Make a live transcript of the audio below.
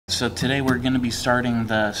So today we're going to be starting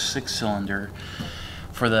the 6-cylinder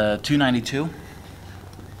for the 292.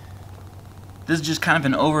 This is just kind of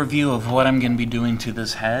an overview of what I'm going to be doing to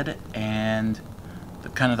this head and the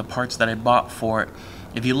kind of the parts that I bought for it.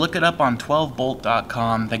 If you look it up on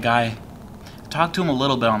 12bolt.com, the guy, talked to him a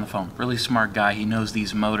little bit on the phone. Really smart guy. He knows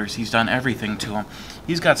these motors. He's done everything to them.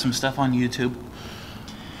 He's got some stuff on YouTube.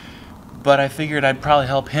 But I figured I'd probably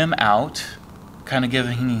help him out, kind of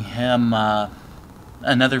giving him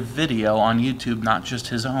another video on YouTube, not just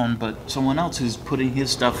his own, but someone else who's putting his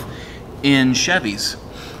stuff in Chevys.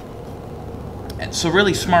 And so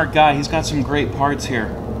really smart guy. He's got some great parts here.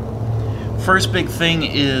 First big thing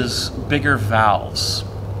is bigger valves.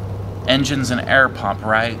 Engines and air pump,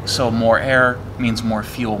 right? So more air means more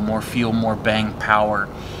fuel, more bang power,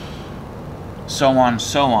 so on,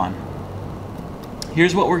 so on.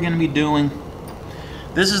 Here's what we're going to be doing.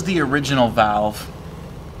 This is the original valve.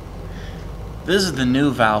 This is the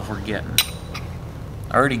new valve we're getting.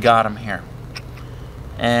 I already got them here.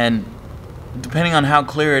 And depending on how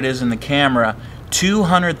clear it is in the camera,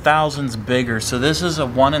 200 thousandths bigger. So this is a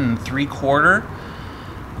 1 3/4.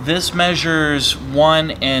 This measures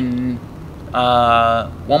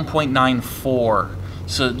 1.94.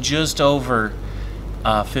 So just over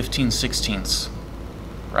 15/16,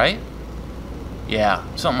 right? Yeah,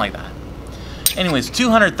 something like that. Anyways,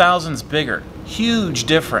 200 thousandths bigger. Huge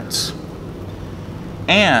difference.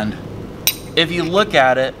 And if you look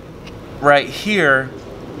at it right here,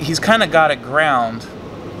 he's kind of got it ground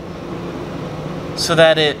so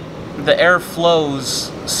that the air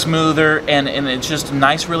flows smoother, and it's just a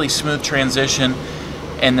nice, really smooth transition.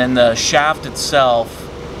 And then the shaft itself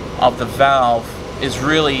of the valve is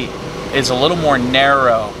a little more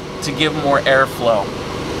narrow to give more airflow.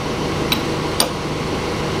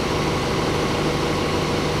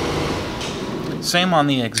 Same on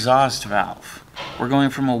the exhaust valve. We're going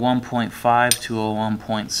from a 1.5 to a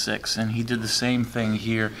 1.6, and he did the same thing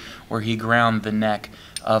here where he ground the neck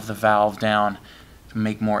of the valve down to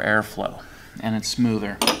make more airflow, and it's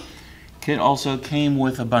smoother. Kit also came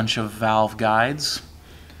with a bunch of valve guides,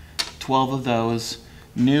 12 of those,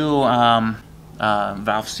 new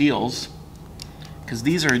valve seals, because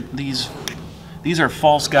these are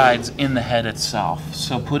false guides in the head itself.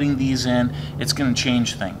 So putting these in, it's going to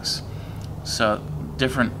change things. So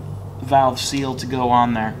different valve seal to go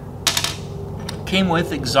on there. Came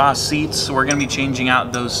with exhaust seats, so we're going to be changing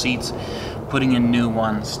out those seats, putting in new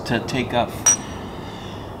ones to take up.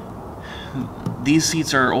 These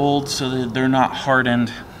seats are old, so they're not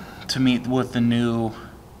hardened to meet with the new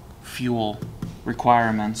fuel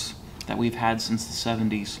requirements that we've had since the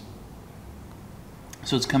 70s.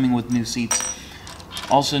 So it's coming with new seats.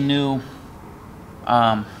 Also new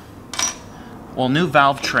new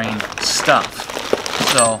valve train stuff.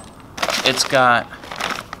 So it's got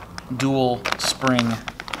dual spring,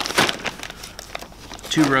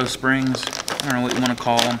 2-row springs. I don't know what you want to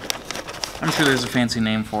call them. I'm sure there's a fancy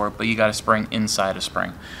name for it, but you got a spring inside a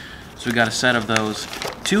spring. So we got a set of those.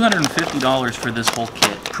 $250 for this whole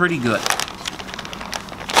kit. Pretty good.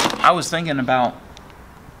 I was thinking about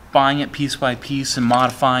buying it piece by piece and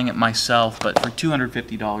modifying it myself, but for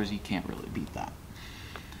 $250 you can't really beat that.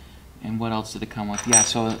 And what else did it come with? Yeah,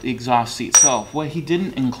 so the exhaust seat. So what he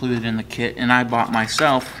didn't include in the kit, and I bought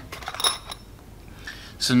myself,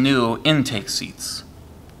 some new intake seats.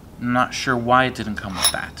 I'm not sure why it didn't come with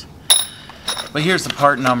that. But here's the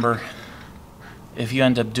part number. If you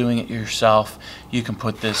end up doing it yourself, you can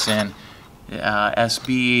put this in.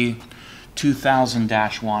 SB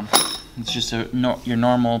 2000-1. It's just your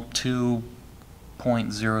normal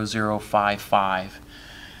 2.0055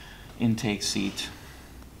 intake seat.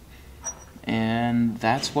 And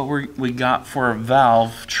that's what we got for a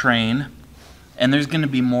valve train. And there's going to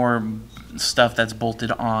be more stuff that's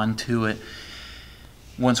bolted on to it.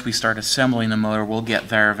 Once we start assembling the motor, we'll get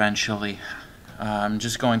there eventually.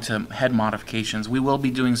 Just going to head modifications. We will be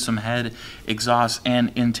doing some head exhaust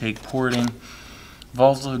and intake porting. We've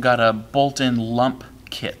also got a bolt-in lump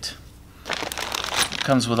kit. It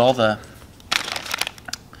comes with all the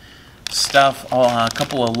stuff, a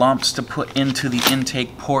couple of lumps to put into the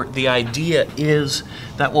intake port. The idea is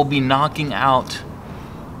that we'll be knocking out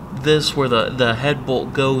this where the head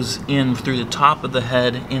bolt goes in through the top of the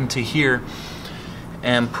head into here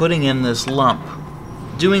and putting in this lump.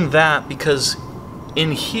 Doing that because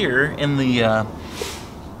in here in the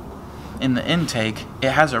intake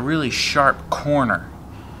it has a really sharp corner.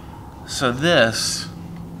 So this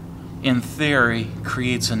in theory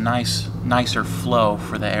creates a nicer flow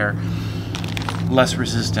for the air, less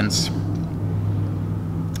resistance.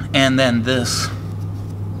 And then this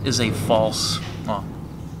is a false, well,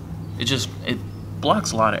 it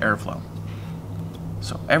blocks a lot of airflow.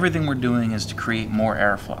 So everything we're doing is to create more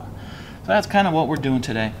airflow. So that's kind of what we're doing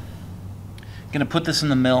today. Gonna put this in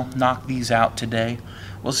the mill, knock these out today.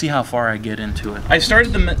 We'll see how far I get into it. I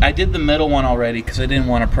did the middle one already because I didn't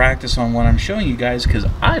want to practice on what I'm showing you guys because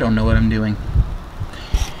I don't know what I'm doing.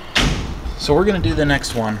 So we're gonna do the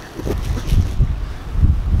next one.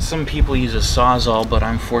 Some people use a Sawzall, but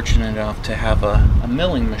I'm fortunate enough to have a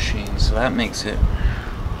milling machine, so that makes it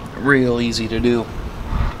real easy to do.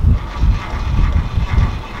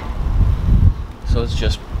 So it's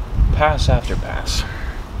just pass after pass.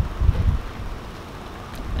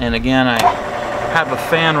 And again, I have a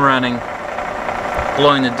fan running,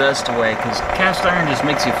 blowing the dust away, because cast iron just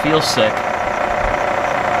makes you feel sick.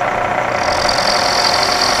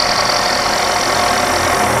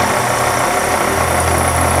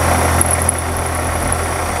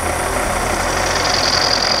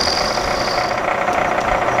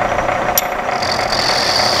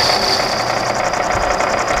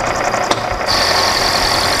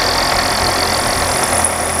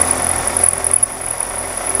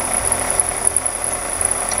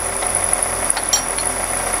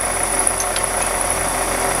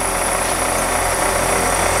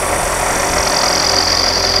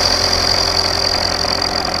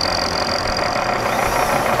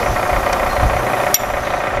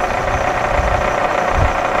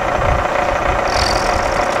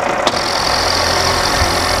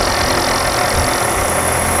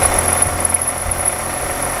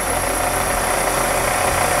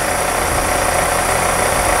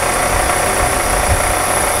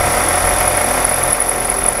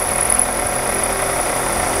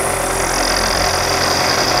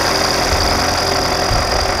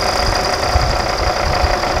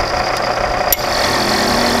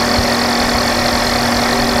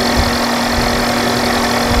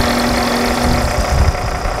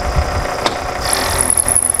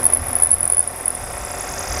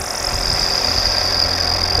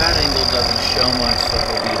 That angle doesn't show much, so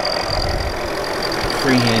we'll be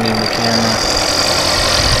freehanding the camera.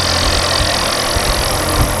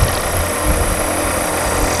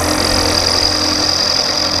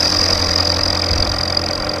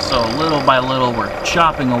 So little by little we're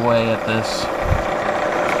chopping away at this.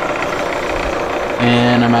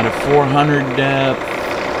 And I'm at a 400 depth.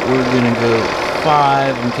 We're gonna go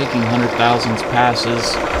 5. I'm taking 100,000ths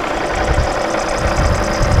passes.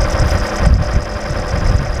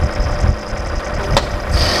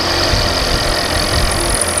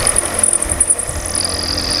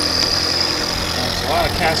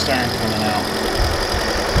 Cast iron coming out.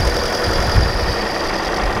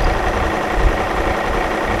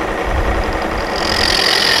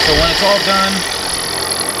 So when it's all done,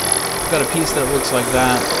 I've got a piece that looks like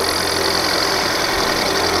that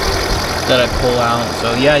I pull out.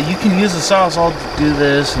 So yeah, you can use a Sawzall to do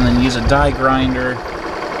this and then use a die grinder,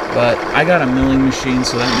 but I got a milling machine,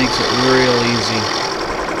 so that makes it real easy.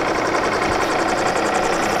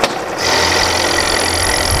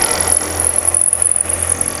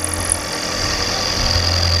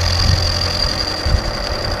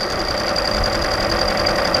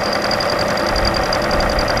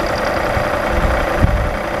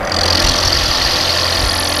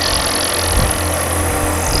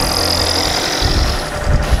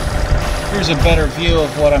 Here's a better view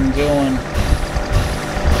of what I'm doing.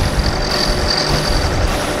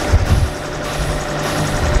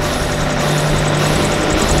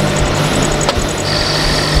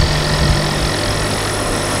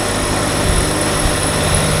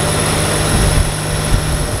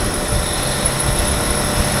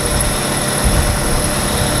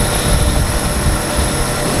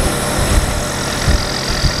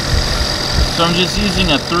 So I'm just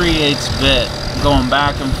using a 3/8 bit, going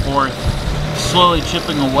back and forth, slowly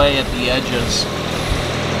chipping away at the edges.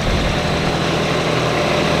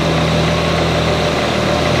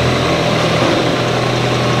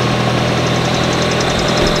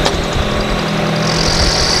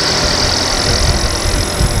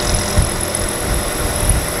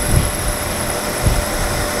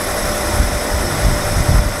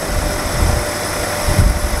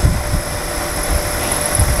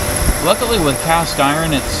 Luckily with cast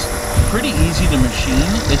iron, it's pretty easy to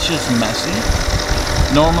machine. It's just messy.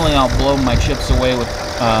 Normally I'll blow my chips away with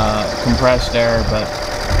compressed air, but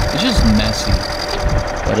it's just messy.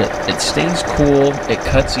 But it stays cool, it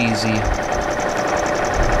cuts easy.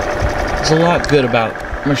 There's a lot good about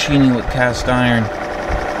machining with cast iron.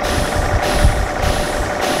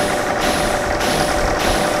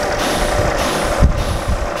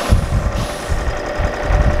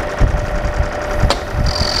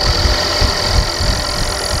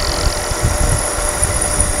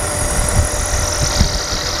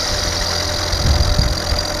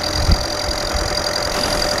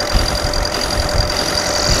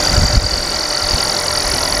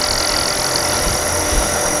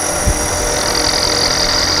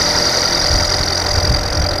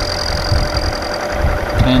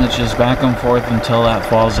 and it's just back and forth until that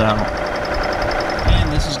falls out. And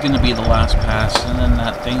this is going to be the last pass, and then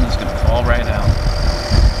that thing is going to fall right out.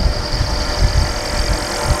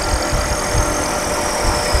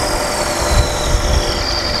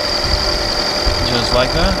 Just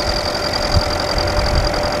like that.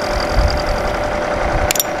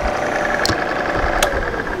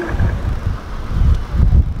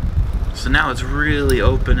 So now it's really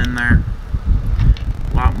open in there.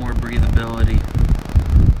 A lot more breathability.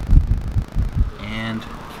 And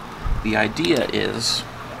the idea is,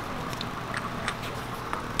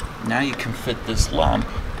 now you can fit this lump.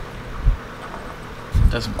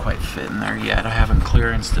 It doesn't quite fit in there yet. I haven't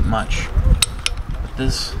clearanced it much. But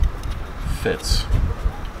this fits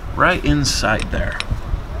right inside there.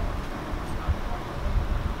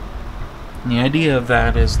 And the idea of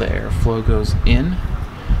that is the airflow goes in,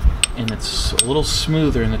 and it's a little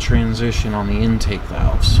smoother in the transition on the intake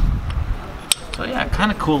valves. So yeah,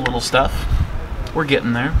 kind of cool little stuff. We're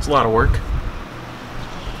getting there. It's a lot of work.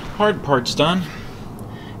 Hard part's done.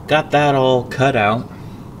 Got that all cut out,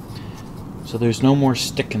 so there's no more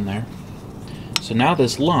stick in there. So now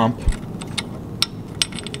this lump,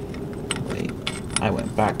 wait, I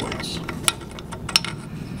went backwards.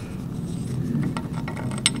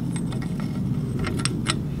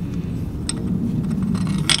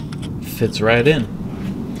 Fits right in.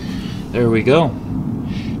 There we go.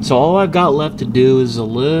 So all I've got left to do is a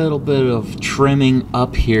little bit of trimming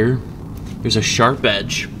up here. There's a sharp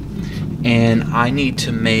edge, and I need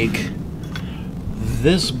to make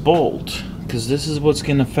this bolt, because this is what's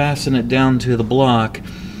going to fasten it down to the block.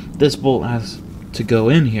 This bolt has to go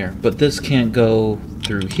in here, but this can't go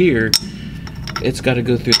through here. It's got to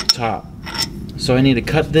go through the top. So I need to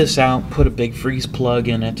cut this out, put a big freeze plug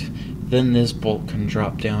in it. Then this bolt can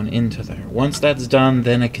drop down into there. Once that's done,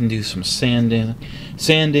 then I can do some sanding,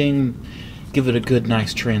 give it a good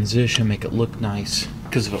nice transition, make it look nice.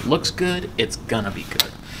 Because if it looks good, it's gonna be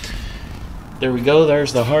good. There we go,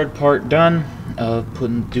 there's the hard part done of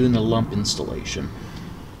doing the lump installation.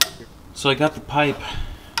 So I got the pipe,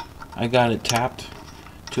 I got it tapped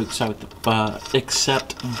to accept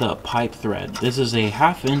the pipe thread. This is a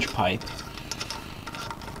 1/2 inch pipe.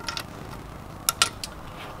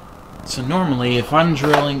 So normally, if I'm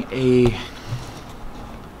drilling a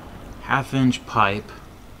 1/2 inch pipe,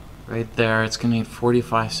 right there, it's going to need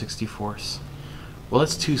 45/64. Well,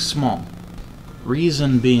 that's too small.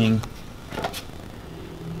 Reason being,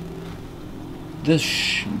 this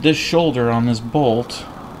shoulder on this bolt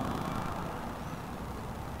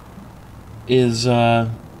is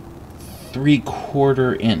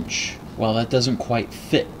 3/4 inch. Well, that doesn't quite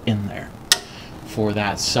fit in there for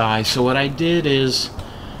that size. So what I did is,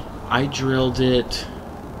 I drilled it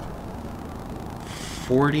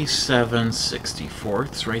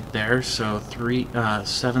 47/64 right there, so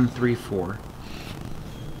 7/3/4.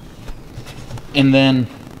 And then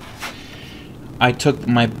I took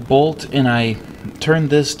my bolt and I turned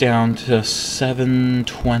this down to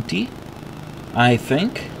 720, I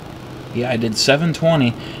think. Yeah, I did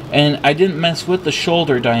 720, and I didn't mess with the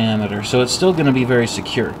shoulder diameter, so it's still going to be very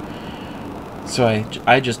secure. So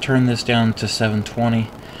I just turned this down to 720.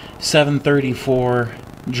 7/34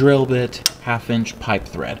 drill bit, 1/2 inch pipe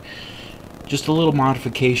thread. Just a little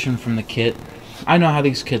modification from the kit. I know how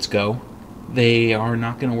these kits go. They are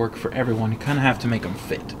not going to work for everyone. You kind of have to make them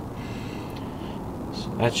fit.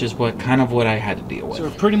 So that's just what I had to deal with. So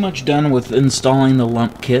we're pretty much done with installing the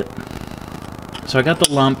lump kit. So I got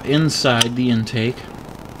the lump inside the intake,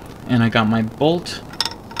 and I got my bolt,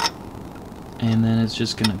 and then it's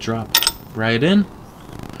just going to drop right in.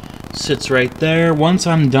 Sits right there. Once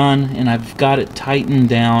I'm done and I've got it tightened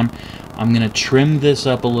down, I'm going to trim this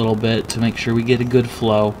up a little bit to make sure we get a good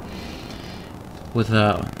flow with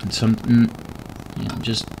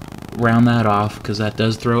just round that off, because that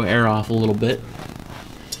does throw air off a little bit.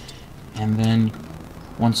 And then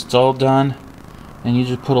once it's all done, then you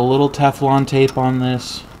just put a little Teflon tape on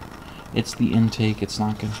this. It's the intake. It's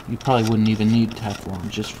not gonna, you probably wouldn't even need Teflon,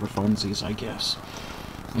 just for funsies, I guess.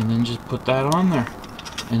 And then just put that on there,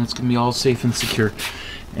 and it's gonna be all safe and secure,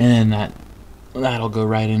 and that'll go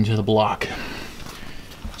right into the block.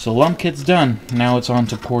 So lump kit's done. Now it's on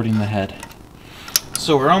to porting the head.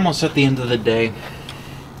 So we're almost at the end of the day.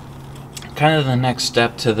 Kind of the next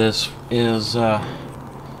step to this is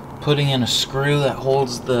putting in a screw that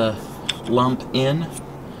holds the lump in,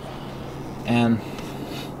 and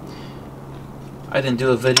I didn't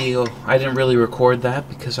do a video. I didn't really record that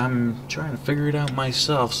because I'm trying to figure it out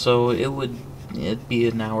myself, so it'd be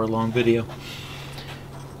an hour-long video.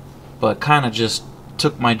 But kind of just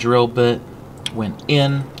took my drill bit, went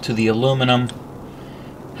in to the aluminum,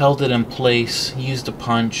 held it in place, used a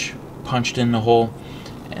punch, punched in the hole,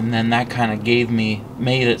 and then that kind of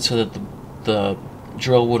made it so that the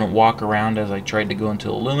drill wouldn't walk around as I tried to go into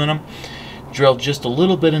aluminum. Drilled just a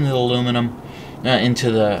little bit into the aluminum, into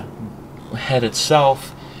the head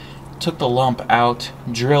itself, took the lump out,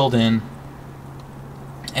 drilled in,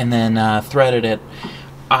 and then threaded it.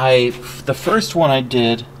 The first one I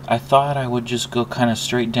did, I thought I would just go kind of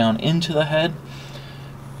straight down into the head,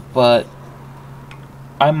 but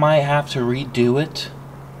I might have to redo it,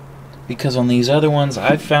 because on these other ones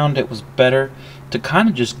I found it was better to kind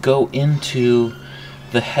of just go into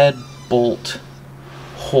the head bolt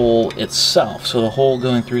hole itself, so the hole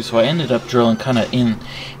going through. So I ended up drilling kind of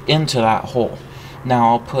into that hole. Now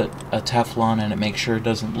I'll put a Teflon in it, make sure it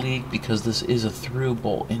doesn't leak, because this is a through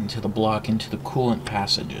bolt into the block, into the coolant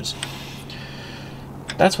passages.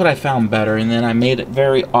 That's what I found better, and then I made it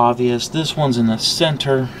very obvious. This one's in the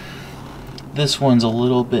center, this one's a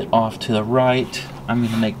little bit off to the right. I'm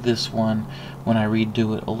going to make this one, when I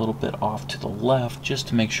redo it, a little bit off to the left, just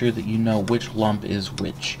to make sure that you know which lump is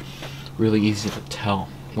which. Really easy to tell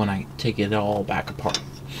when I take it all back apart.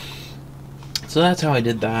 So that's how I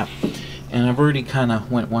did that. And I've already kind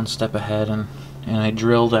of went one step ahead, and I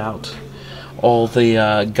drilled out all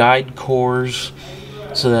the guide cores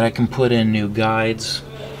so that I can put in new guides.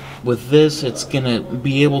 With this, it's going to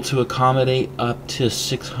be able to accommodate up to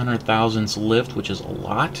 600 thousandths lift, which is a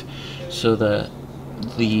lot. So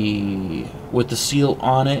with the seal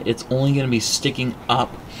on it, it's only going to be sticking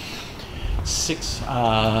up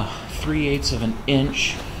 3/8 of an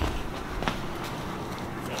inch.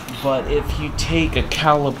 But if you take a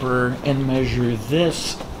caliper and measure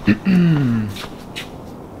this, I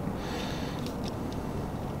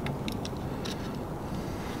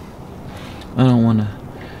don't want to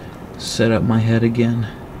set up my head again.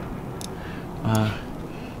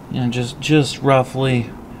 You know, just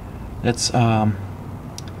roughly, that's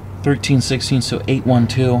 13/16, so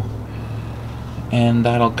 812, and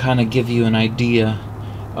that'll kind of give you an idea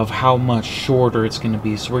of how much shorter it's going to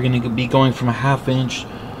be. So we're going to be going from a 1/2 inch,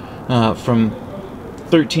 from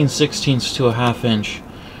 13/16 to a 1/2 inch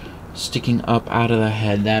sticking up out of the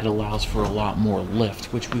head. That allows for a lot more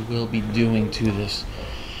lift, which we will be doing to this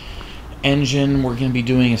engine. We're going to be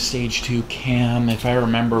doing a stage 2 cam. If I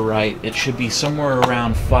remember right, it should be somewhere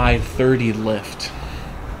around 530 lift.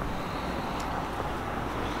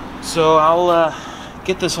 So I'll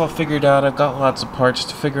get this all figured out. I've got lots of parts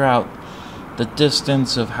to figure out the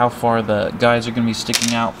distance of how far the guides are going to be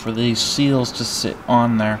sticking out for these seals to sit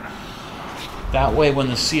on there. That way when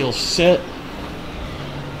the seals sit,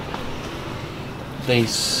 they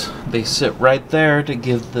sit right there to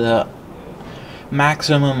give the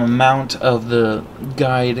maximum amount of the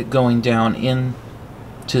guide going down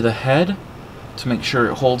into the head to make sure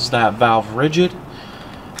it holds that valve rigid,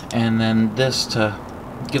 and then this to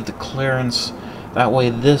give the clearance. That way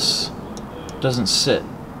this doesn't sit,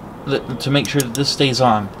 to make sure that this stays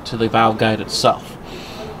on to the valve guide itself.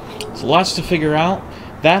 So lots to figure out.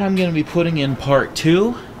 That I'm going to be putting in part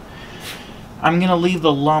 2. I'm going to leave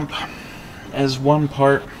the lump as one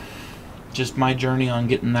part, just my journey on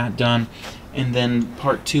getting that done, and then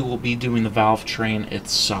part 2 will be doing the valve train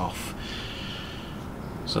itself.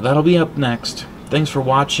 So that'll be up next. Thanks for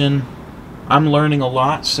watching. I'm learning a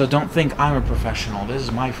lot, so don't think I'm a professional. This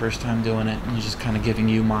is my first time doing it, and just kind of giving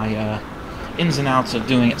you my ins and outs of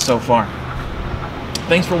doing it so far.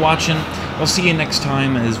 Thanks for watching. I'll see you next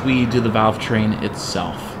time as we do the valve train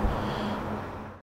itself.